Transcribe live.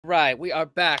Right, we are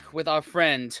back with our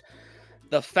friend,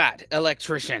 the Fat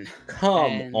Electrician.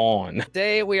 Come And on.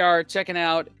 today we are checking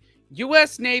out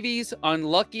U.S. Navy's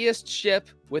unluckiest ship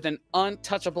with an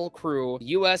untouchable crew,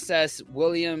 USS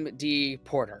William D.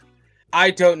 Porter.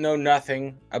 I don't know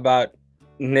nothing about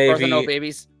Birth of no Navy.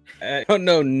 babies. I don't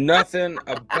know nothing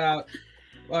about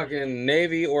fucking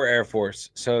Navy or Air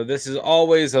Force. So this is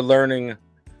always a learning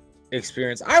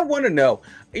experience. I want to know.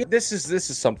 This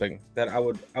is something that I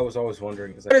was always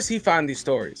wondering is, where does he find these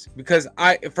stories? Because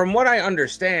from what I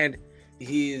understand,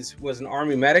 was an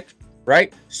Army medic,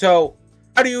 right? So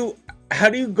how do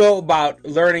you go about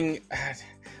learning?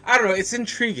 I don't know. It's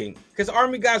intriguing because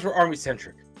Army guys were Army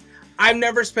centric. I've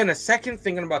never spent a second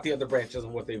thinking about the other branches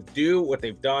and what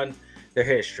they've done, their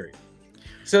history.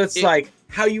 So it's like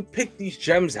how you pick these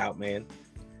gems out, man.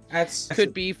 That's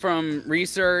could be from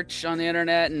research on the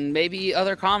internet and maybe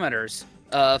other commenters.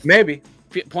 Maybe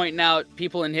pointing out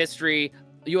people in history,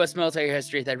 U.S. military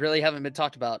history that really haven't been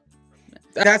talked about.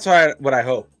 That's what I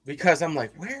hope, because I'm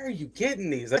like, where are you getting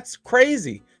these? That's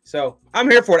crazy. So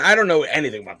I'm here for it. I don't know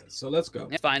anything about this, so let's go.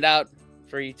 Let's find out.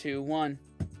 3, 2, 1.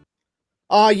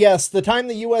 Yes, the time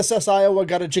the USS Iowa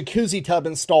got a jacuzzi tub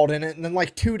installed in it, and then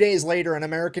like 2 days later, an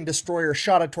American destroyer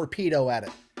shot a torpedo at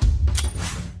it.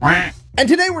 And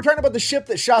today we're talking about the ship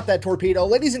that shot that torpedo.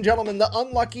 Ladies and gentlemen, the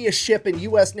unluckiest ship in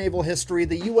U.S. naval history,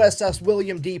 the USS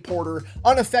William D. Porter,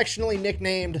 unaffectionately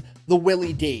nicknamed the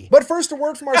Willie D. But first, a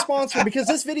word from our sponsor, because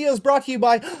this video is brought to you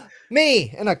by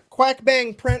me in a Quack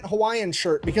Bang print Hawaiian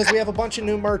shirt, because we have a bunch of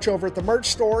new merch over at the merch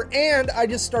store, and I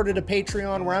just started a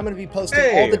Patreon where I'm going to be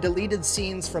posting all the deleted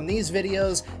scenes from these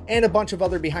videos and a bunch of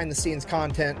other behind-the-scenes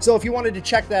content. So if you wanted to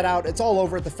check that out, it's all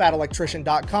over at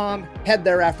thefatelectrician.com. Head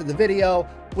there after the video,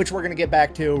 which we're going to get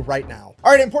back to right now.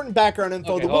 All right, important background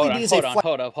info. Okay, the Willie D is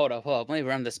hold up. Let me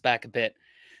run this back a bit.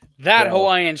 That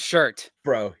Hawaiian shirt.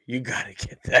 Bro, you gotta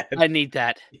get that. I need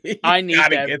that. I need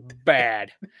that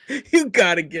bad. You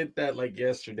gotta get that like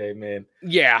yesterday, man.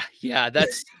 Yeah,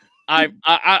 that's...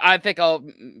 I think I'll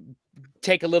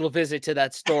take a little visit to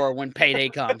that store when payday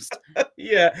comes.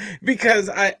 Yeah, because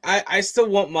I still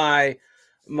want my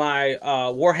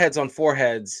warheads on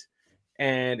foreheads,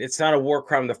 and it's not a war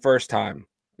crime the first time.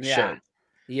 Yeah. Shit.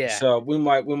 Yeah. So we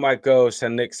might go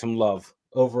send Nick some love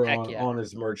over Heck on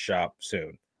his merch shop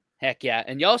soon. Heck yeah.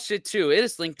 And y'all should too. It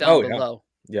is linked down below.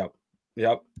 Yep.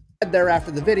 Head there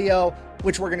after the video,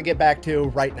 which we're going to get back to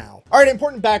right now. All right,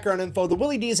 important background info. The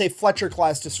Willie D is a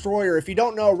Fletcher-class destroyer. If you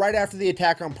don't know, right after the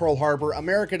attack on Pearl Harbor,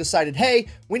 America decided, hey,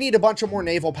 we need a bunch of more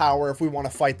naval power if we want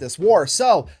to fight this war.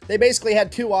 So they basically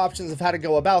had two options of how to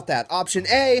go about that. Option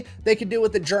A, they could do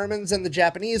what the Germans and the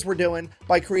Japanese were doing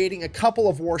by creating a couple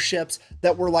of warships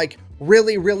that were like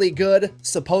really, really good,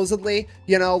 supposedly.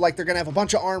 You know, like they're going to have a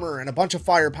bunch of armor and a bunch of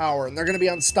firepower, and they're going to be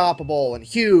unstoppable and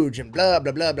huge and blah,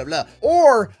 blah, blah, blah, blah.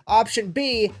 Or option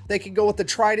B, they could go with the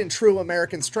tried and true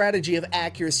American strategy of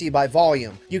accuracy by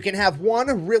volume. You can have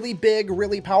one really big,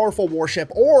 really powerful warship,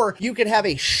 or you could have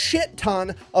a shit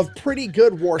ton of pretty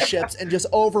good warships and just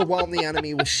overwhelm the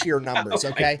enemy with sheer numbers,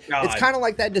 okay? It's kind of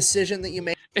like that decision that you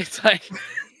make. It's like...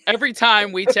 every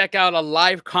time we check out a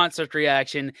live concert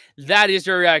reaction, that is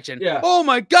your reaction. Yeah. Oh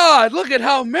my God, look at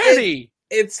how many.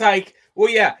 It's like, well,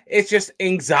 yeah, it's just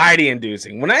anxiety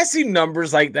inducing. When I see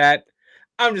numbers like that,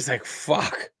 I'm just like,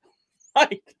 fuck.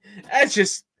 Like, it's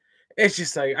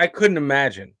just like, I couldn't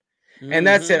imagine. And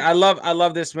that's it. I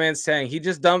love this man saying he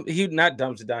not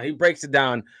dumps it down. He breaks it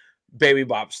down Baby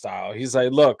Bop style. He's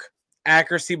like, look,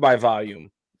 accuracy by volume.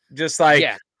 Just like,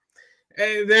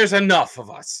 hey, there's enough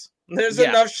of us. There's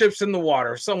enough ships in the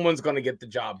water. Someone's going to get the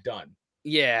job done.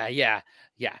 Yeah.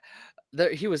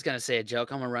 He was going to say a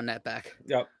joke. I'm going to run that back.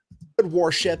 Yep.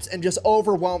 Warships and just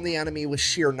overwhelm the enemy with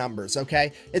sheer numbers,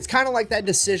 okay? It's kind of like that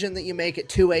decision that you make at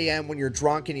 2 a.m. when you're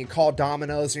drunk and you call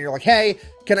Domino's and you're like, hey,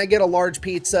 can I get a large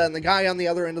pizza? And the guy on the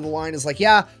other end of the line is like,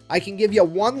 yeah, I can give you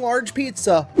one large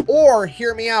pizza, or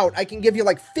hear me out, I can give you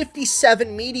like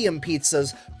 57 medium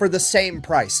pizzas for the same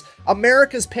price.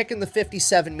 America's picking the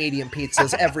 57 medium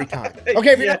pizzas every time.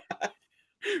 Okay,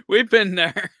 we've been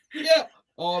there. Yeah,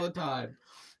 all the time.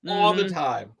 All the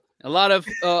time. A lot of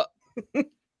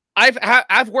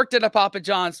I've worked at a Papa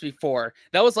John's before.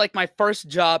 That was like my first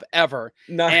job ever.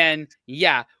 And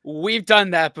yeah, we've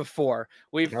done that before.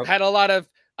 We've had a lot of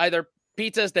either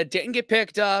pizzas that didn't get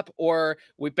picked up, or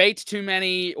we baked too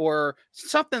many, or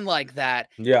something like that.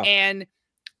 Yeah. And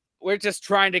we're just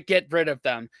trying to get rid of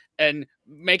them and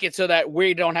make it so that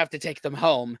we don't have to take them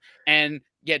home and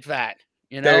get fat.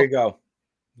 You know?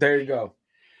 There you go.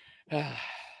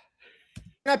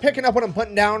 Not picking up what I'm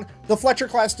putting down, the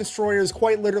Fletcher-class destroyer is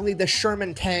quite literally the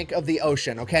Sherman tank of the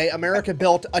ocean, okay? America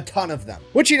built a ton of them.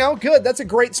 Which, you know, good, that's a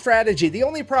great strategy. The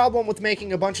only problem with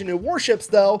making a bunch of new warships,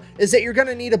 though, is that you're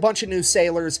gonna need a bunch of new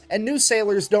sailors, and new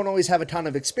sailors don't always have a ton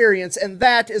of experience, and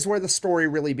that is where the story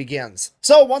really begins.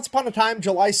 So, once upon a time,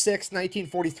 July 6,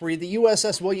 1943, the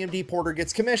USS William D. Porter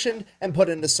gets commissioned and put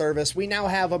into service. We now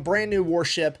have a brand new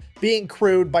warship being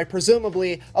crewed by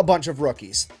presumably a bunch of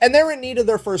rookies. And they're in need of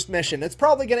their first mission. It's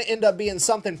probably going to end up being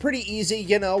something pretty easy,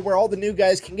 you know, where all the new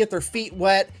guys can get their feet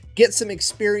wet, get some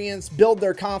experience, build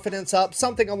their confidence up,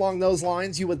 something along those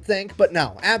lines you would think, but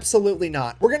no, absolutely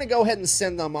not. We're going to go ahead and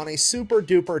send them on a super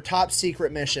duper top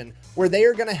secret mission where they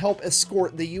are going to help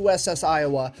escort the USS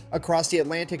Iowa across the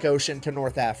Atlantic Ocean to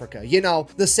North Africa. You know,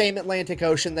 the same Atlantic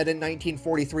Ocean that in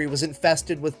 1943 was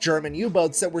infested with German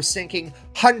U-boats that were sinking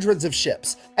hundreds of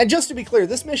ships. And just to be clear,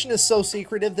 this mission is so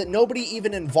secretive that nobody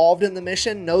even involved in the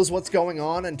mission knows what's going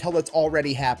on until it's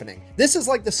already happening. This is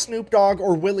like the Snoop Dogg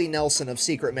or Willie Nelson of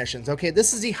secret missions, okay?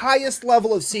 This is the highest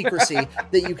level of secrecy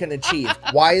that you can achieve.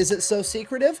 Why is it so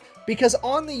secretive? Because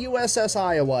on the USS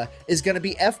Iowa is going to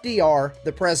be FDR,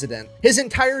 the president, his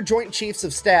entire Joint Chiefs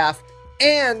of Staff,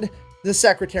 and the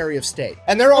Secretary of State.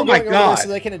 And they're all going over there so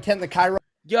they can attend the Cairo.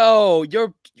 Yo,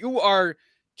 you are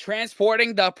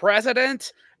transporting the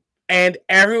president? And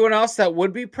everyone else that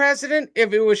would be president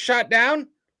if it was shot down?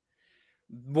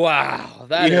 Wow.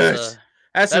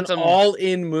 That's an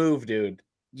all-in move, dude.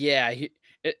 Yeah.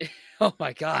 Oh,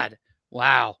 my God.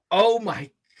 Wow. Oh,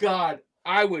 my God.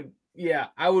 I would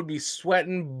be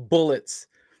sweating bullets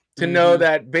to know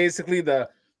that basically the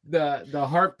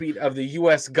heartbeat of the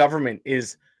U.S. government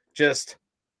is just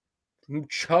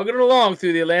chugging along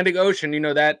through the Atlantic Ocean. You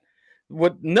know that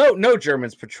no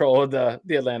Germans patrol the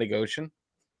Atlantic Ocean.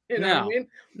 You know what I mean?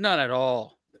 Not at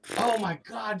all. Oh my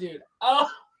God, dude. Oh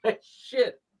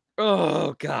shit.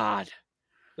 Oh God.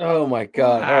 Oh my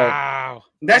God. Wow. Right.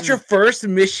 That's your first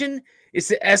mission is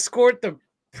to escort the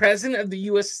president of the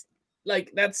U.S.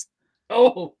 Like that's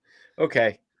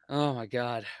okay. Oh my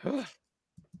God.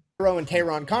 And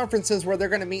Tehran conferences where they're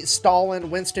going to meet Stalin,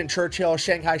 Winston Churchill,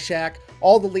 Chiang Kai-shek,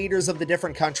 all the leaders of the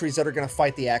different countries that are going to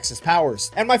fight the Axis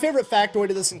powers. And my favorite factoid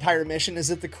of this entire mission is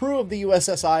that the crew of the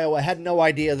USS Iowa had no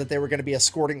idea that they were going to be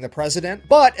escorting the president,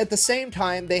 but at the same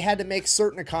time, they had to make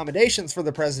certain accommodations for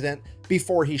the president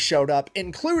before he showed up,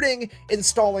 including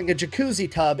installing a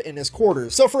jacuzzi tub in his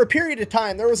quarters. So for a period of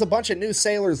time, there was a bunch of new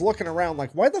sailors looking around like,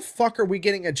 why the fuck are we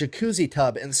getting a jacuzzi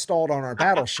tub installed on our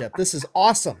battleship? This is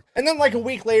awesome. And then like a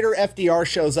week later, FDR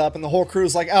shows up and the whole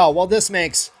crew's like, oh, well, this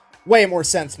makes way more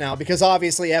sense now because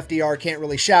obviously FDR can't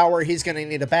really shower. He's going to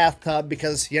need a bathtub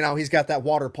because, you know, he's got that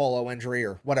water polo injury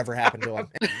or whatever happened to him.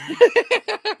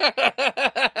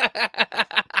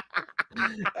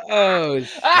 Oh,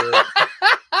 shit.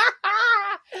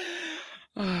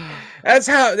 That's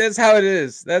how it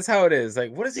is. That's how it is.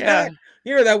 Like, what is he got?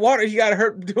 You know, that water, he got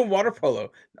hurt doing water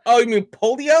polo. Oh, you mean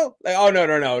polio? Like, oh,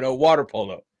 no, water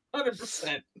polo.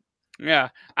 100%. Yeah,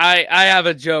 I have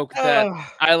a joke that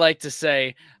I like to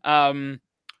say.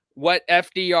 What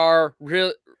FDR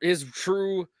his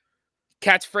true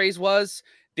catchphrase was: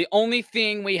 the only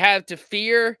thing we have to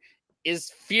fear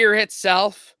is fear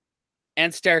itself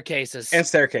and staircases. And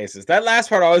staircases. That last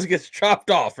part always gets chopped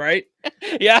off, right?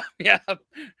 Yeah.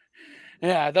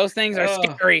 Those things are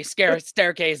scary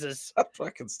staircases.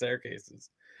 Fucking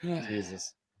staircases.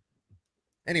 Jesus.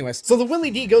 Anyways, so the Willie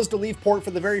D goes to leave port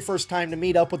for the very first time to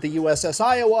meet up with the USS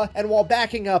Iowa, and while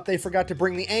backing up, they forgot to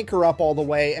bring the anchor up all the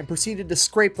way and proceeded to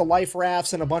scrape the life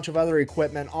rafts and a bunch of other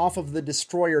equipment off of the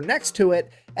destroyer next to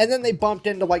it, and then they bumped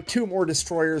into like 2 more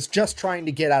destroyers just trying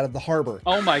to get out of the harbor.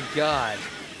 Oh my God.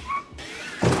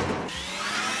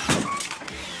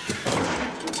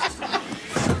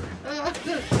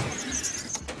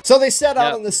 So they set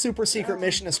out on this super secret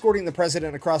mission escorting the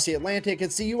president across the Atlantic.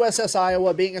 It's the USS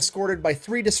Iowa being escorted by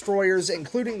 3 destroyers,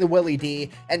 including the Willie D,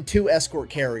 and 2 escort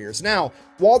carriers. Now,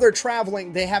 while they're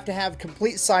traveling, they have to have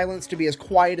complete silence to be as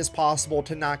quiet as possible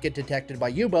to not get detected by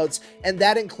U-boats, and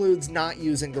that includes not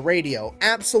using the radio.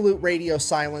 Absolute radio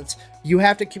silence. You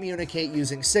have to communicate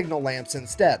using signal lamps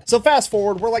instead. So fast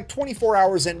forward, we're like 24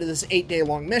 hours into this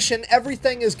 8-day-long mission.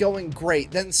 Everything is going great.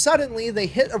 Then suddenly they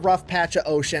hit a rough patch of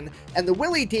ocean, and the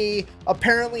Willie D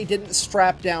apparently didn't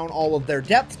strap down all of their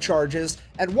depth charges,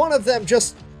 and one of them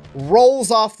just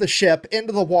rolls off the ship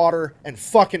into the water and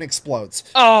fucking explodes.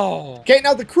 Oh. Okay,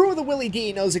 now the crew of the Willie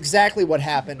D knows exactly what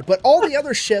happened, but all the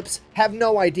other ships have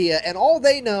no idea, and all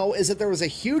they know is that there was a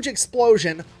huge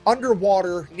explosion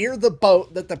underwater near the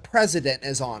boat that the president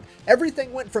is on.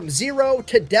 Everything went from 0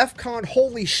 to DEFCON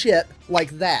holy shit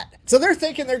like that. So they're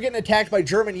thinking they're getting attacked by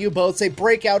German U-boats. They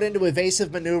break out into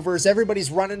evasive maneuvers.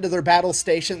 Everybody's running to their battle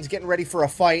stations, getting ready for a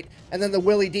fight, and then the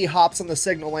Willie D hops on the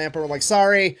signal lamp and we're like,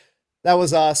 sorry, that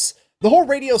was us. The whole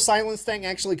radio silence thing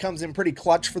actually comes in pretty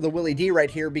clutch for the Willie D right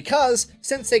here because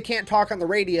since they can't talk on the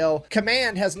radio,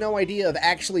 command has no idea of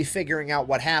actually figuring out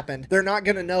what happened. They're not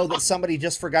going to know that somebody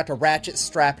just forgot to ratchet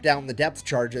strap down the depth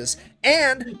charges,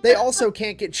 and they also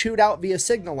can't get chewed out via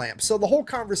signal lamp. So the whole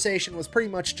conversation was pretty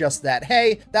much just that.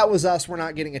 Hey, that was us. We're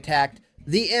not getting attacked.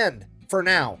 The end. For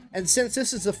now. And since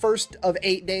this is the first of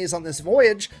 8 days on this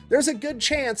voyage, there's a good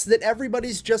chance that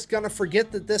everybody's just gonna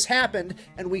forget that this happened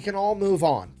and we can all move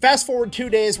on. Fast forward 2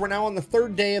 days, we're now on the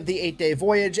 3rd day of the 8-day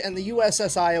voyage, and the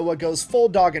USS Iowa goes full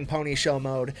dog and pony show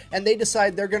mode, and they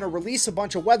decide they're gonna release a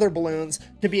bunch of weather balloons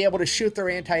to be able to shoot their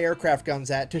anti-aircraft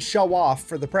guns at to show off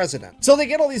for the president. So they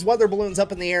get all these weather balloons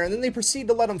up in the air, and then they proceed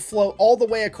to let them float all the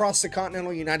way across the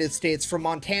continental United States from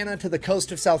Montana to the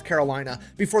coast of South Carolina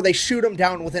before they shoot them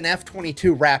down with an F-22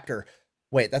 Raptor.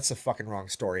 Wait, that's the fucking wrong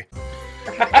story.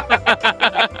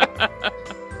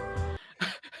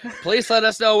 Please let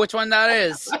us know which one that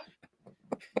is.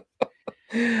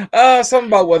 Something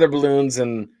about weather balloons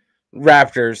and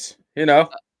Raptors, you know.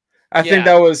 I think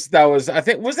that was I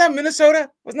think was that Minnesota?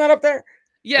 Wasn't that up there?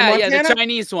 Yeah, yeah, the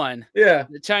Chinese one. Yeah.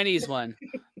 The Chinese one.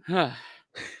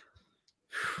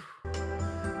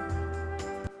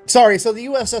 Sorry, so the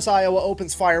USS Iowa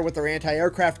opens fire with their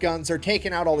anti-aircraft guns. They're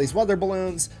taking out all these weather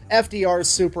balloons. FDR's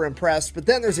super impressed, but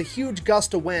then there's a huge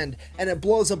gust of wind, and it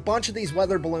blows a bunch of these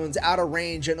weather balloons out of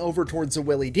range and over towards the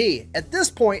Willie D. At this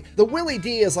point, the Willie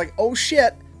D is like, oh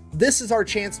shit, this is our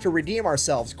chance to redeem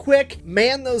ourselves. Quick,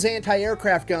 man those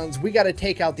anti-aircraft guns. We got to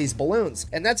take out these balloons.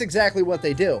 And that's exactly what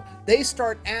they do. They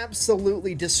start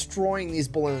absolutely destroying these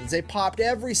balloons. They popped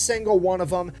every single one of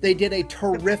them. They did a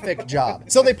terrific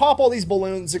job. So they pop all these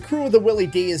balloons. The crew of the Willie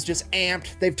D is just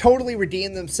amped. They've totally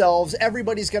redeemed themselves.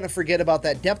 Everybody's going to forget about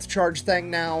that depth charge thing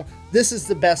now. This is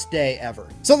the best day ever.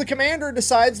 So the commander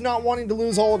decides, not wanting to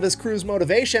lose all of his crew's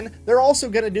motivation, they're also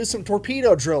going to do some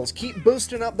torpedo drills, keep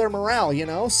boosting up their morale, you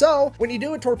know? So when you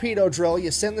do a torpedo drill,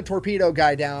 you send the torpedo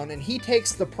guy down and he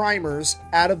takes the primers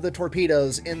out of the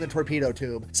torpedoes in the torpedo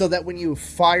tube so that when you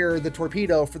fire the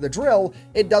torpedo for the drill,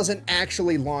 it doesn't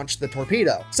actually launch the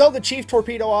torpedo. So the chief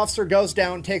torpedo officer goes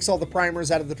down, takes all the primers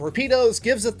out of the torpedoes,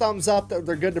 gives a thumbs up that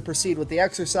they're good to proceed with the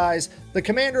exercise. The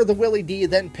commander of the Willie D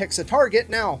then picks a target.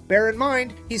 Now, bear in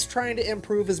mind, he's trying to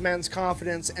improve his men's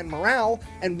confidence and morale,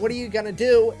 and what are you gonna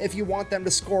do if you want them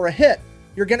to score a hit?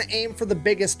 You're gonna aim for the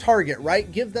biggest target,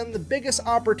 right? Give them the biggest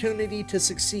opportunity to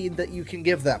succeed that you can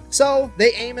give them. So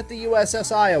they aim at the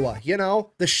USS Iowa, you know,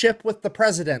 the ship with the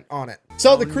president on it.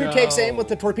 So the crew takes aim with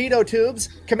the torpedo tubes.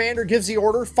 Commander gives the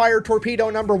order, fire torpedo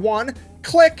number 1.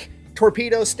 Click,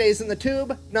 torpedo stays in the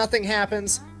tube, nothing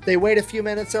happens. They wait a few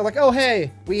minutes, they're like, oh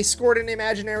hey, we scored an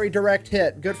imaginary direct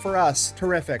hit, good for us,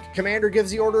 terrific. Commander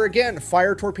gives the order again,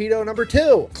 fire torpedo number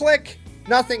 2. Click,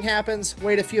 nothing happens,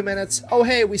 wait a few minutes, oh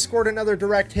hey, we scored another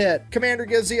direct hit. Commander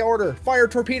gives the order, fire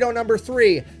torpedo number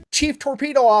 3. Chief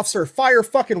torpedo officer, fire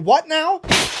fucking what now?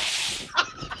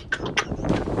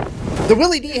 The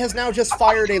Willie D has now just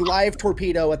fired a live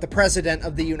torpedo at the President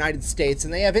of the United States,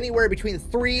 and they have anywhere between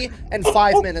 3 and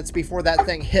 5 minutes before that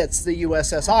thing hits the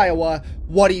USS Iowa.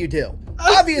 What do you do?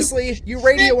 Obviously, you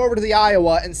radio over to the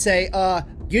Iowa and say,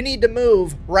 you need to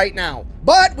move right now.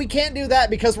 But we can't do that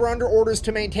because we're under orders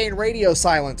to maintain radio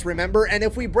silence, remember? And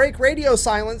if we break radio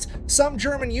silence, some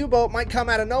German U-boat might come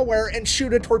out of nowhere and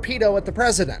shoot a torpedo at the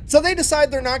President. So they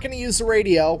decide they're not going to use the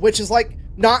radio, which is like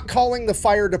not calling the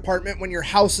fire department when your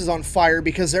house is on fire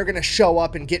because they're going to show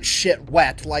up and get shit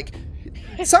wet. Like,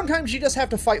 sometimes you just have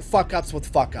to fight fuck-ups with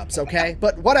fuck-ups, okay?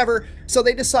 But whatever. So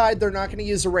they decide they're not going to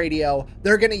use the radio.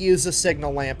 They're going to use the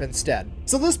signal lamp instead.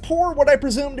 So this poor, what I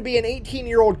presume to be an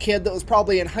 18-year-old kid that was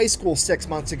probably in high school 6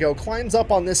 months ago, climbs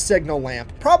up on this signal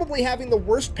lamp, probably having the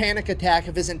worst panic attack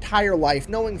of his entire life,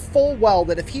 knowing full well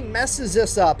that if he messes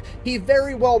this up, he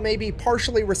very well may be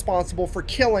partially responsible for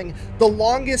killing the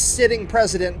longest sitting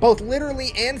president, both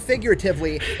literally and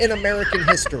figuratively, in American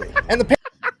history. And the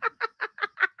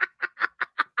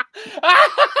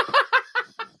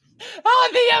Oh,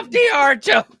 the FDR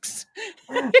jokes.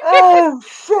 Oh,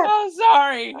 shit. I'm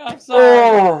sorry. I'm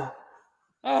sorry.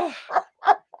 Oh.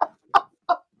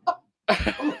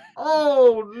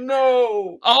 Oh,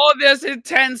 no. All this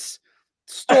intense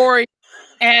story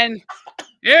And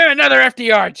yeah, another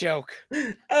FDR joke.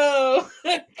 Oh,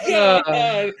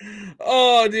 God.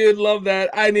 Oh, dude, love that.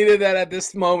 I needed that at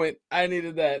this moment. I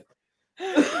needed that.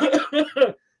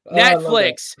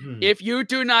 Netflix, if you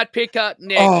do not pick up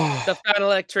Nick, the Fat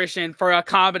Electrician, for a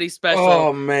comedy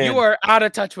special, you are out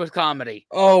of touch with comedy.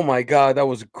 Oh my God, that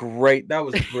was great. That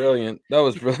was brilliant. That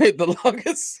was brilliant. The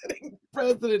longest sitting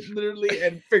president, literally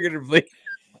and figuratively.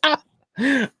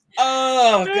 Oh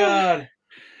God.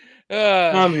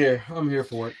 I'm here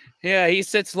for it. Yeah, he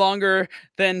sits longer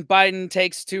than Biden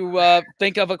takes to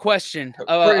think of a question,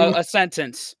 a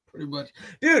sentence. Pretty much,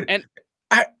 dude. And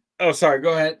oh, sorry.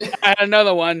 Go ahead. I had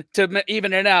another one to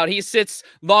even it out. He sits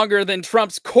longer than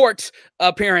Trump's court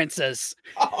appearances.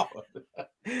 Oh,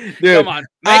 dude, come on,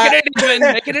 making it even.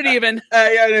 Making it even.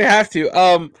 Yeah, you have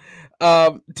to.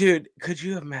 Dude, could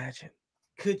you imagine?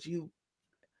 Could you?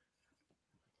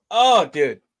 Oh,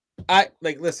 dude.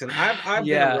 Listen, I've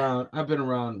been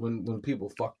around when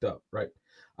people fucked up, right?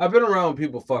 I've been around when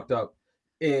people fucked up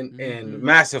in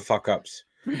massive fuck ups.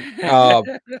 While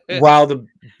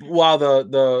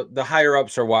the higher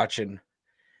ups are watching.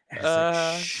 It's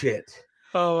like, shit.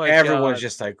 Oh my Everyone's God.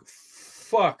 just like,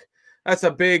 fuck. That's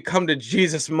a big come to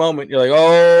Jesus moment. You're like,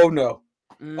 oh no.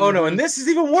 Oh no. And this is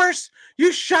even worse.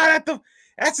 You shot at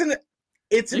it's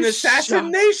an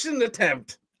assassination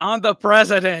attempt on the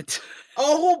president. A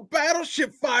whole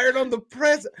battleship fired on the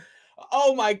president.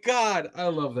 Oh my God. I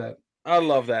love that. I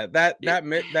love that.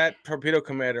 That torpedo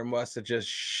commander must have just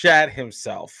shat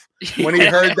himself when he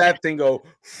heard that thing go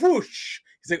whoosh.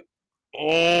 He's like,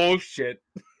 oh shit.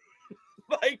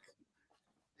 Like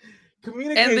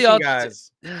communication,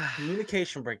 guys.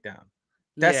 Communication breakdown.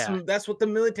 That's what the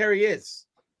military is.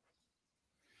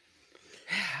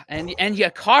 And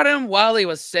you caught him while he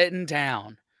was sitting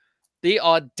down. The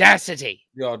audacity.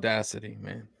 The audacity,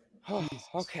 man. Oh,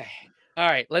 okay. All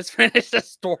right, let's finish the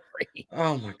story.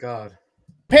 Oh my God.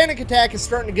 Panic attack is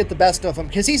starting to get the best of him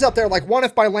because he's up there like 1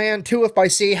 if by land, 2 if by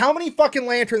sea. How many fucking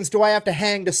lanterns do I have to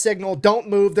hang to signal, don't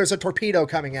move, there's a torpedo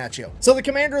coming at you? So the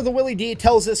commander of the Willie D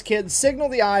tells this kid, signal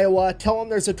the Iowa, tell him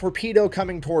there's a torpedo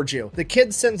coming towards you. The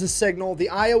kid sends a signal, the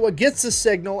Iowa gets a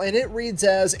signal, and it reads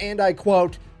as, and I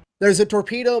quote, there's a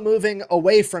torpedo moving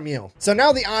away from you. So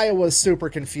now the Iowa's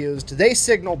super confused. They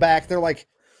signal back. They're like,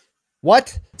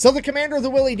 what? So the commander of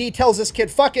the Willie D tells this kid,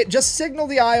 fuck it, just signal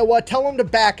the Iowa, tell him to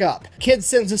back up. Kid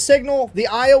sends a signal, the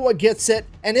Iowa gets it,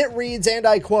 and it reads, and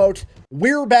I quote,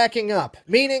 we're backing up,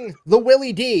 meaning the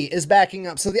Willie D is backing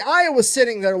up. So the Iowa's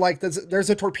sitting there like, there's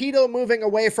a torpedo moving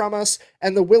away from us,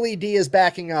 and the Willie D is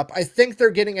backing up. I think they're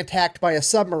getting attacked by a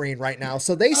submarine right now.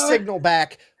 So they signal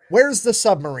back, where's the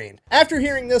submarine? After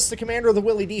hearing this, the commander of the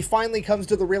Willie D finally comes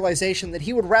to the realization that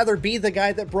he would rather be the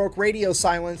guy that broke radio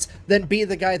silence than be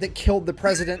the guy that killed the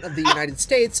president of the United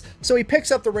States, so he picks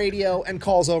up the radio and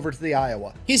calls over to the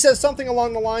Iowa. He says something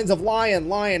along the lines of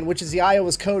Lion, which is the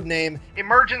Iowa's code name,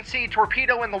 emergency,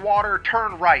 torpedo in the water,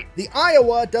 turn right. The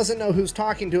Iowa doesn't know who's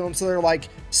talking to him, so they're like,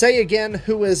 say again,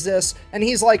 who is this? And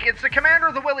he's like, it's the commander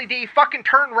of the Willie D, fucking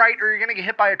turn right or you're gonna get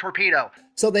hit by a torpedo.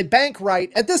 So they bank right.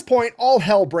 At this point, all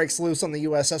hell breaks loose on the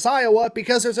USS Iowa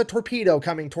because there's a torpedo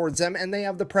coming towards them and they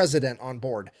have the president on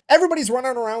board. Everybody's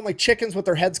running around like chickens with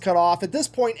their heads cut off. At this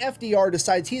point, FDR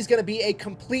decides he's going to be a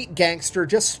complete gangster,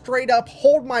 just straight up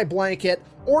hold my blanket,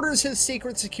 orders his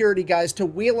secret security guys to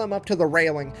wheel him up to the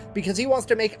railing because he wants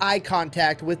to make eye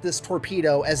contact with this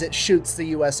torpedo as it shoots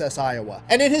the USS Iowa.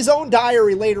 And in his own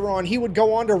diary later on, he would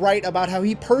go on to write about how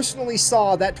he personally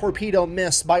saw that torpedo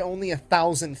miss by only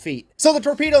 1,000 feet. So the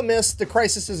torpedo missed, the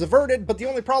crisis is averted, but the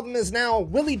only problem is now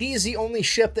Willie D is the only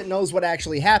ship that knows what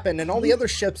actually happened, and all the other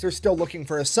ships are still looking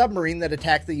for a submarine that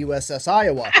attacked the USS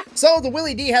Iowa. So the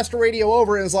Willie D has to radio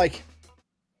over and is like,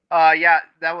 yeah,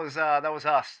 that was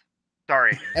us.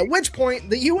 Sorry. At which point,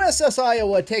 the USS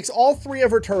Iowa takes all 3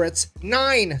 of her turrets,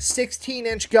 9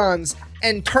 16-inch guns,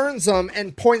 and turns them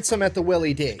and points them at the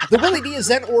Willie D. The Willie D is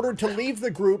then ordered to leave the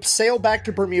group, sail back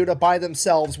to Bermuda by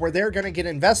themselves, where they're going to get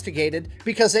investigated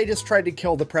because they just tried to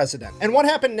kill the president. And what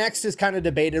happened next is kind of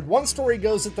debated. One story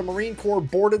goes that the Marine Corps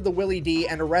boarded the Willie D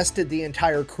and arrested the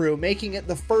entire crew, making it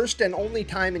the first and only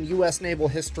time in U.S. naval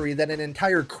history that an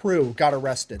entire crew got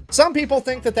arrested. Some people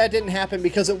think that that didn't happen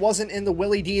because it wasn't in the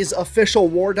Willie D's official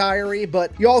war diary,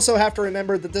 but you also have to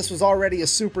remember that this was already a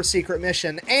super secret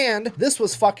mission, and this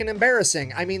was fucking embarrassing.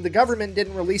 I mean, the government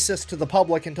didn't release this to the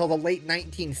public until the late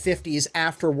 1950s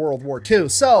after World War II,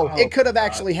 so it could have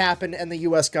actually happened and the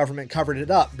US government covered it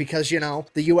up because, you know,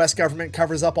 the US government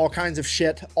covers up all kinds of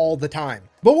shit all the time.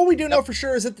 But what we do know for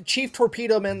sure is that the chief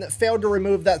torpedo man that failed to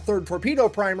remove that third torpedo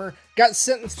primer got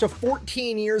sentenced to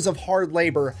 14 years of hard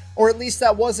labor, or at least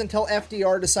that was until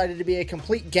FDR decided to be a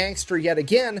complete gangster yet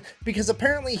again, because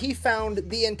apparently he found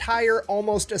the entire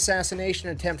almost assassination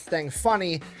attempt thing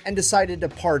funny and decided to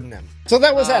pardon him. So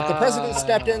that was that. The president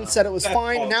stepped in, said it was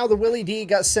fine. Now the Willie D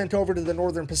got sent over to the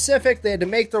Northern Pacific. They had to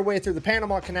make their way through the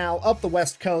Panama Canal up the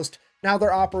west coast. Now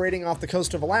they're operating off the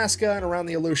coast of Alaska and around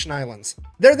the Aleutian Islands.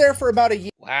 They're there for about a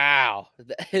year. Wow.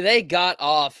 They got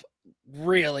off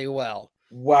really well.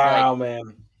 Wow, like,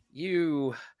 man.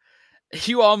 You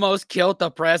almost killed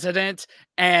the president,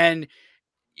 and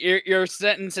your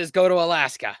sentence is go to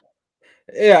Alaska.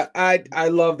 Yeah, I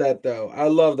love that, though. I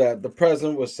love that. The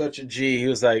president was such a G. He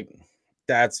was like,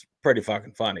 that's pretty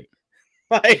fucking funny.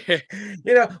 Like,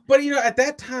 but at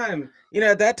that time,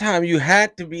 you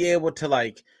had to be able to,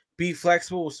 like, be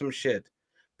flexible with some shit,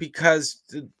 because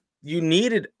you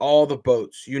needed all the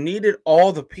boats, you needed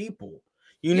all the people,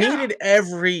 you needed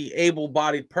every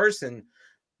able-bodied person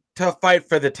to fight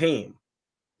for the team.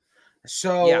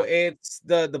 So it's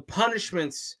the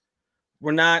punishments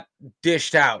were not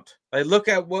dished out. Like, look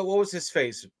at what was his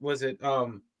face? Was it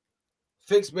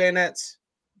fixed bayonets?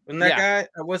 And that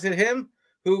guy, was it him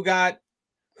who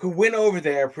went over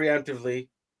there preemptively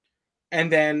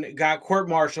and then got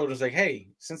court-martialed? Was like, hey,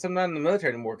 since I'm not in the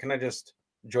military anymore, can I just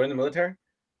join the military?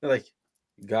 They're like,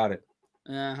 you got it.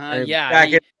 Back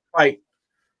in the fight.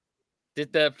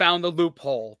 Found the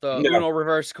loophole, the Uno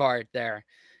reverse card there.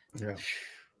 Yeah.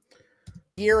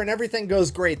 Year and everything goes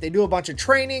great. They do a bunch of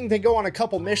training, they go on a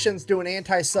couple missions doing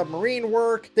anti-submarine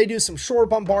work, they do some shore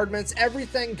bombardments,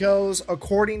 everything goes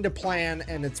according to plan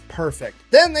and it's perfect.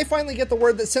 Then they finally get the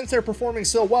word that since they're performing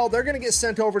so well, they're going to get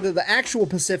sent over to the actual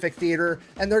Pacific theater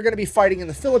and they're going to be fighting in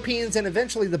the Philippines and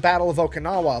eventually the Battle of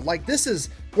Okinawa. Like, this is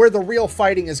where the real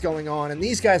fighting is going on, and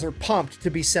these guys are pumped to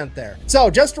be sent there. So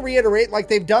just to reiterate, like,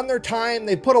 they've done their time,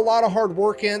 they've put a lot of hard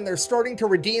work in, they're starting to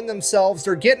redeem themselves,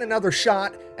 they're getting another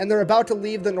shot, and they're about to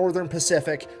leave the Northern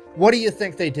Pacific. What do you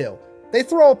think they do? They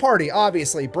throw a party,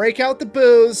 obviously, break out the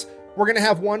booze. We're gonna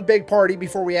have one big party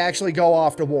before we actually go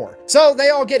off to war. So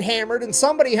they all get hammered and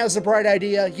somebody has the bright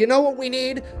idea, you know what we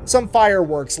need? Some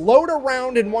fireworks. Load a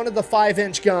round in one of the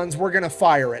 5-inch guns, we're gonna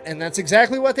fire it. And that's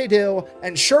exactly what they do,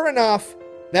 and sure enough,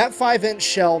 that 5-inch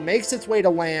shell makes its way to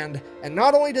land, and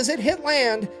not only does it hit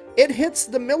land, it hits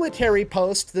the military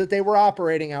post that they were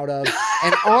operating out of,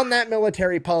 and on that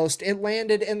military post, it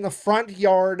landed in the front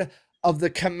yard of the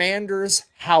commander's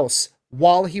house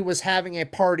while he was having a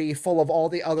party full of all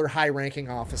the other high-ranking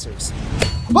officers.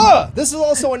 This is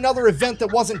also another event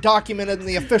that wasn't documented in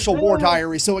the official war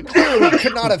diary, so it clearly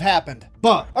could not have happened.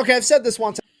 Okay, I've said this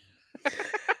once.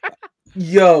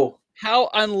 Yo.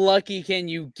 How unlucky can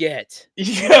you get?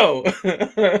 Yo,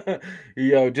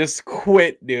 just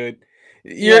quit, dude.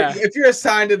 If you're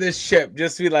assigned to this ship,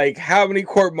 just be like, how many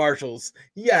court-martials?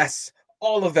 Yes,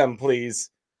 all of them,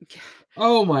 please.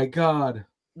 Oh my God.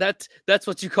 That's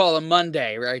what you call a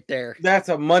Monday right there. That's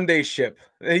a Monday ship.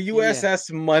 A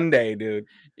USS Monday, dude.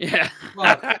 Yeah.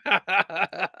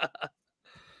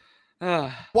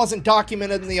 Wasn't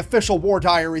documented in the official war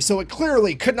diary, so it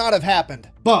clearly could not have happened.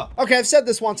 Okay, I've said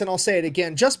this once and I'll say it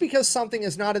again. Just because something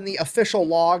is not in the official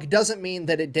log doesn't mean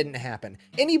that it didn't happen.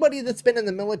 Anybody that's been in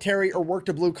the military or worked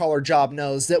a blue-collar job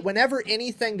knows that whenever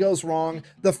anything goes wrong,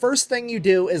 the first thing you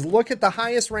do is look at the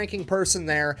highest ranking person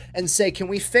there and say, can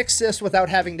we fix this without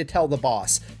having to tell the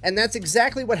boss? And that's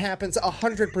exactly what happens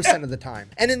 100% of the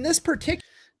time. And in this particular...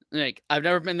 Like, I've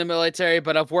never been in the military,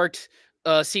 but I've worked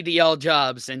CDL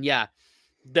jobs, and yeah,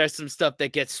 there's some stuff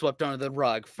that gets swept under the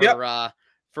rug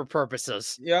for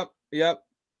purposes. Yep.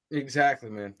 Exactly,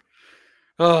 man.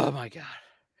 Oh my God.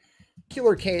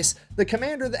 particular case, the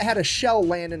commander that had a shell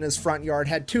land in his front yard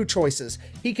had two choices.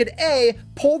 He could A,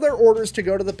 pull their orders to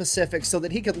go to the Pacific so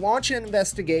that he could launch an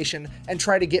investigation and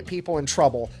try to get people in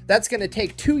trouble. That's going to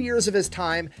take 2 years of his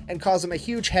time and cause him a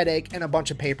huge headache and a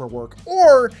bunch of paperwork.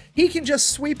 Or he can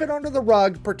just sweep it under the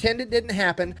rug, pretend it didn't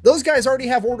happen. Those guys already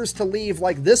have orders to leave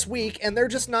like this week, and they're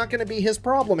just not going to be his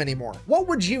problem anymore. What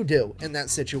would you do in that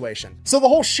situation? So the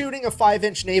whole shooting a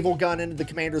 5-inch naval gun into the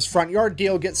commander's front yard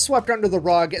deal gets swept under the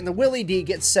rug, and the Willie D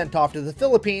gets sent off to the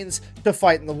Philippines to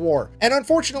fight in the war. And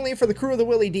unfortunately for the crew of the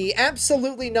Willie D,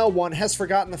 absolutely no one has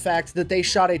forgotten the fact that they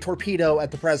shot a torpedo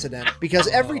at the president, because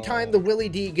every time the Willie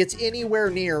D gets anywhere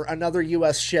near another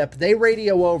US ship, they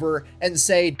radio over and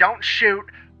say, "Don't shoot,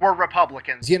 we're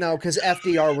Republicans," you know, because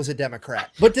FDR was a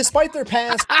Democrat. But despite their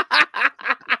past...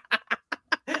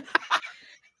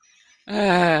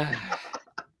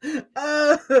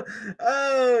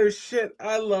 oh shit,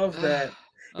 I love that.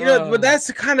 You know, but that's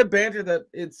the kind of banter that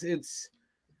it's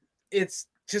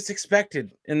just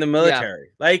expected in the military.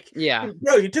 Like,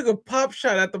 bro, you took a pop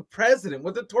shot at the president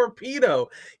with a torpedo.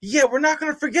 Yeah, we're not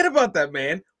gonna forget about that,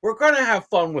 man. We're gonna have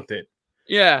fun with it.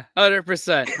 Yeah,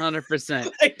 100%,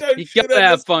 100%. You gotta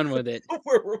have fun with it.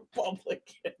 We're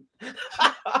Republican.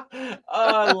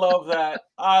 I love that.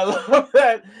 I love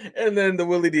that. And then the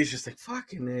Willie D's just like,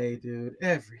 fucking A, dude,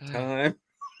 every time.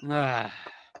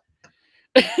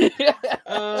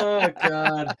 Oh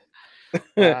God.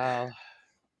 Wow.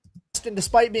 And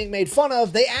despite being made fun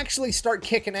of, they actually start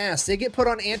kicking ass. They get put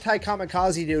on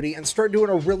anti-kamikaze duty and start doing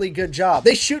a really good job.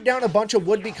 They shoot down a bunch of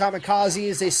would-be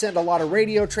kamikazes. They send a lot of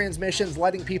radio transmissions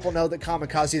letting people know that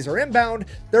kamikazes are inbound.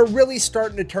 They're really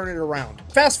starting to turn it around.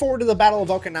 Fast forward to the Battle of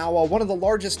Okinawa, one of the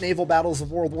largest naval battles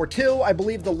of World War II, I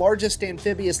believe the largest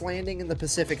amphibious landing in the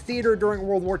Pacific Theater during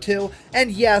World War II,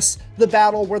 and yes, the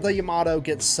battle where the Yamato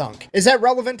gets sunk. Is that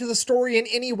relevant to the story in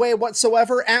any way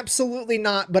whatsoever? Absolutely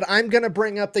not, but I'm gonna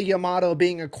bring up the Yamato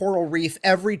being a coral reef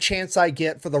every chance I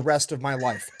get for the rest of my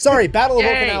life. Sorry, Battle of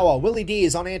Okinawa, Willie D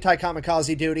is on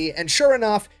anti-kamikaze duty, and sure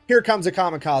enough, here comes a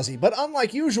kamikaze. But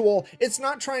unlike usual, it's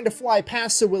not trying to fly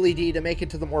past the Willie D to make it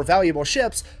to the more valuable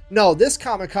ships. No, this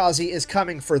kamikaze is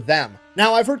coming for them.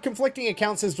 Now, I've heard conflicting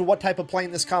accounts as to what type of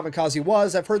plane this kamikaze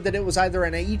was. I've heard that it was either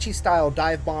an Aichi-style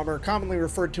dive bomber, commonly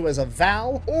referred to as a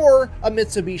VAL, or a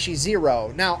Mitsubishi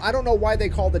Zero. Now, I don't know why they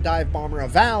called the dive bomber a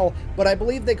VAL, but I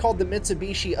believe they called the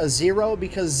Mitsubishi a Zero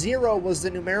because 0 was the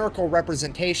numerical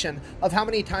representation of how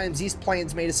many times these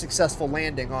planes made a successful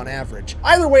landing on average.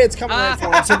 Either way, it's coming right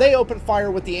for them, so they open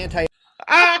fire with the anti-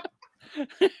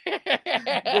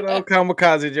 Good old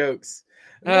kamikaze jokes.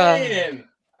 Man,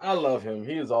 I love him.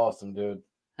 He is awesome, dude.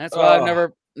 That's why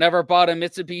I've never bought a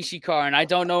Mitsubishi car, and I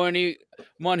don't know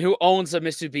anyone who owns a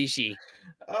Mitsubishi.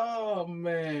 Oh,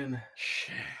 man.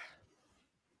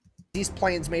 These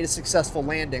planes made a successful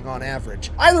landing on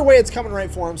average. Either way, it's coming right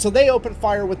for them, so they open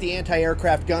fire with the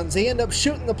anti-aircraft guns. They end up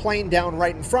shooting the plane down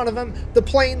right in front of them. The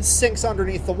plane sinks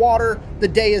underneath the water. The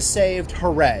day is saved.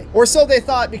 Hooray. Or so they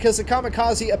thought, because the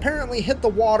kamikaze apparently hit the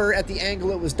water at the angle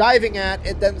it was diving at.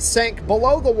 It then sank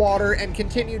below the water and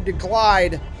continued to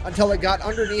glide until it got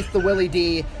underneath the Willie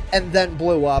D and then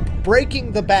blew up,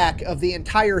 breaking the back of the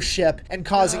entire ship and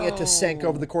causing it to sink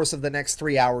over the course of the next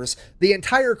 3 hours. The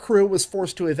entire crew was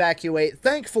forced to evacuate.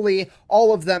 Thankfully,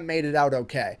 all of them made it out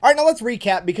okay. All right, now let's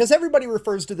recap, because everybody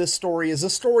refers to this story as the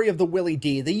story of the Willie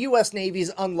D, the U.S.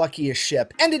 Navy's unluckiest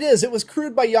ship. And it is. It was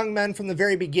crewed by young men from the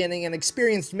very beginning and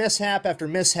experienced mishap after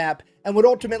mishap, and would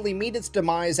ultimately meet its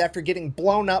demise after getting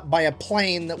blown up by a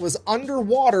plane that was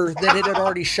underwater that it had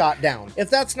already shot down. If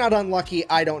that's not unlucky,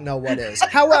 I don't know what is.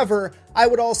 However, I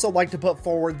would also like to put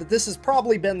forward that this has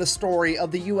probably been the story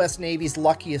of the US Navy's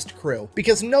luckiest crew,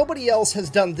 because nobody else has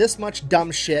done this much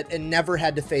dumb shit and never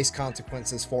had to face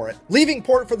consequences for it. Leaving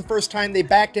port for the first time, they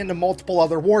backed into multiple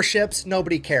other warships.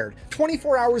 Nobody cared.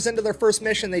 24 hours into their first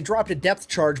mission, they dropped a depth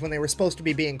charge when they were supposed to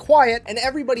be being quiet, and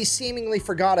everybody seemingly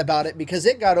forgot about it because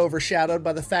it got overshadowed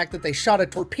by the fact that they shot a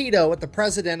torpedo at the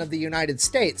President of the United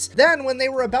States. Then, when they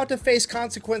were about to face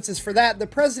consequences for that, the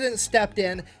President stepped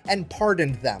in and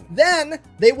pardoned them. Then,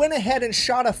 they went ahead and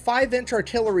shot a 5-inch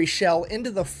artillery shell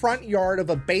into the front yard of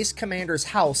a base commander's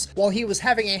house while he was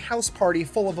having a house party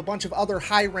full of a bunch of other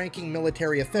high-ranking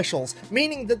military officials,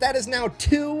 meaning that that is now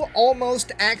 2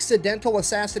 almost accidental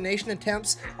assassination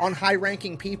attempts on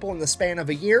high-ranking people in the span of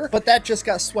a year, but that just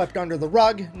got swept under the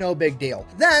rug, no big deal.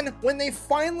 Then, when they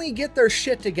finally get their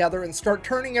shit together and start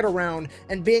turning it around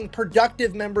and being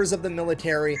productive members of the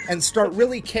military and start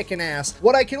really kicking ass,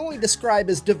 what I can only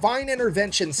describe as divine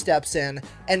intervention steps in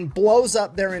and blows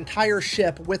up their entire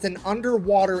ship with an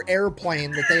underwater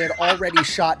airplane that they had already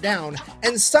shot down,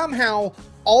 and somehow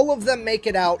all of them make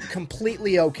it out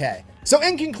completely okay. So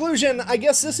in conclusion, I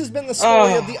guess this has been the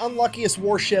story of the unluckiest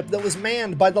warship that was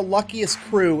manned by the luckiest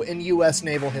crew in US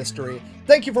naval history.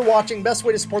 Thank you for watching. Best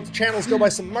way to support the channel is go buy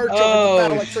some merch over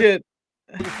at Electrician.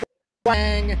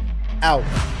 Bang out.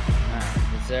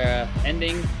 Is there a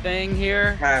ending thing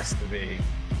here? Has to be.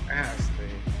 Has to be.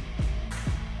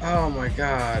 Oh my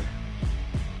god.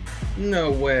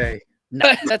 No way.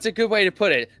 No, that's a good way to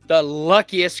put it. The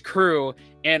luckiest crew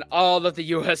in all of the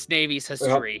U.S. Navy's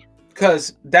history.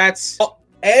 Because that's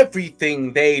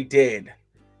everything they did.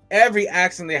 Every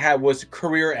accident they had was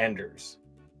career enders.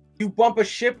 You bump a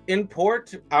ship in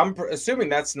port, I'm assuming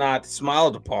that's not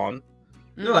smiled upon.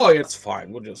 Oh, it's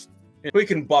fine. We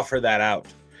can buffer that out.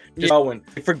 Just going.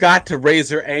 They forgot to raise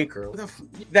their anchor.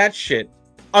 That shit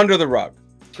under the rug.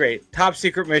 Great. Top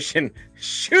secret mission.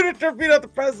 Shoot a torpedo at the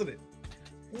president.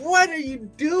 What are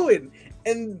you doing?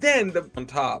 And then on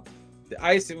top, the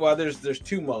icing. Well, there's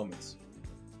 2 moments.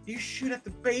 You shoot at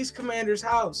the base commander's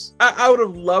house. I would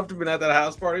have loved to have been at that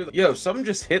house party. Like, yo, something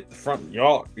just hit the front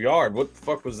yard. What the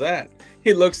fuck was that?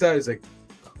 He looks out. He's like,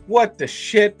 what the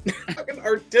shit? Fucking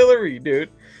artillery, dude.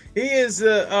 He is,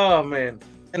 oh man.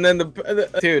 And then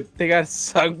dude, they got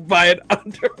sunk by an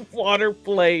underwater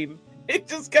plane. It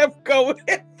just kept going.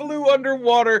 It flew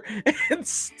underwater and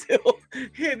still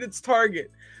hit its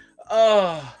target.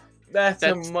 Oh, that's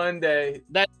a Monday.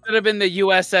 That should have been the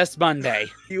USS Monday.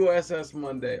 USS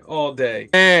Monday all day.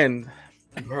 And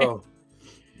bro,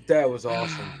 that was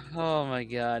awesome. Oh my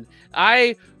god.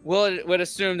 I would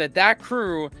assume that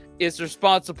crew is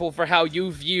responsible for how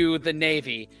you view the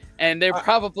Navy. And they're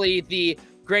probably the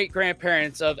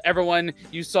great-grandparents of everyone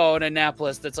you saw in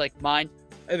Annapolis that's like, mine.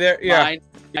 Mine.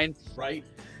 Right.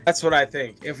 That's what I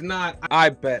think. If not, I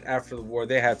bet after the war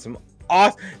they had some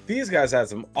awesome. These guys had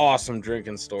some awesome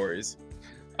drinking stories.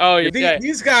 Oh yeah.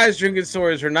 These guys' drinking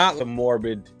stories are not the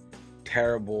morbid,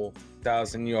 terrible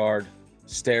 1,000-yard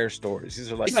stare stories.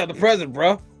 These are like, the present,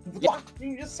 bro. What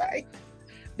can you just say?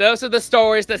 Those are the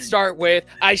stories that start with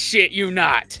 "I shit you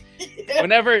not." Yeah.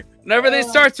 Whenever they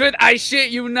starts with "I shit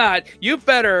you not," you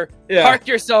better park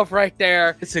yourself right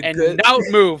there and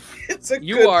don't move.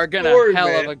 You are gonna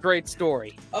hell of a great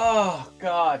story. Oh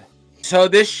god. So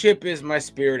this ship is my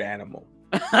spirit animal.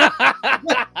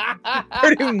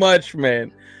 Pretty much,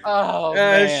 man. Oh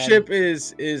man. This ship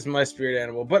is my spirit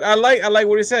animal. But I like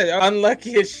what he said.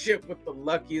 Unluckiest ship with the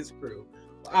luckiest crew.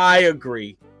 I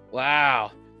agree.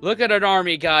 Wow. Look at an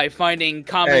army guy finding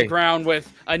common ground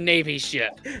with a Navy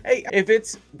ship. Hey, if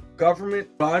it's government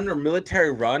run or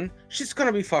military run, shit's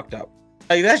gonna be fucked up.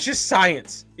 Like, that's just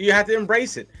science. You have to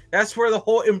embrace it. That's where the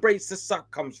whole embrace the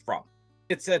suck comes from.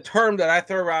 It's a term that I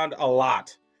throw around a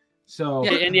lot. So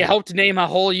yeah, and you helped name a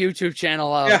whole YouTube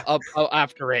channel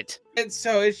after it. And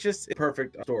so it's just a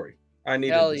perfect story. I need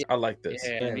it. I like this.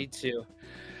 Yeah, me too.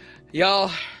 Y'all,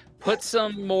 put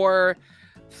some more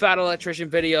Fat Electrician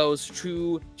videos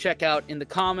to check out in the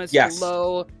comments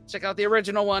below. Check out the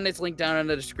original one. It's linked down in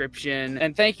the description.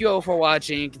 And thank you all for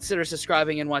watching. Consider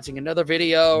subscribing and watching another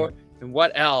video. And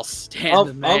what else?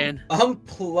 Man.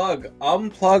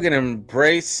 Unplug and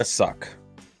embrace the suck.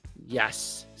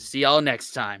 Yes. See y'all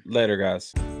next time. Later,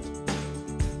 guys.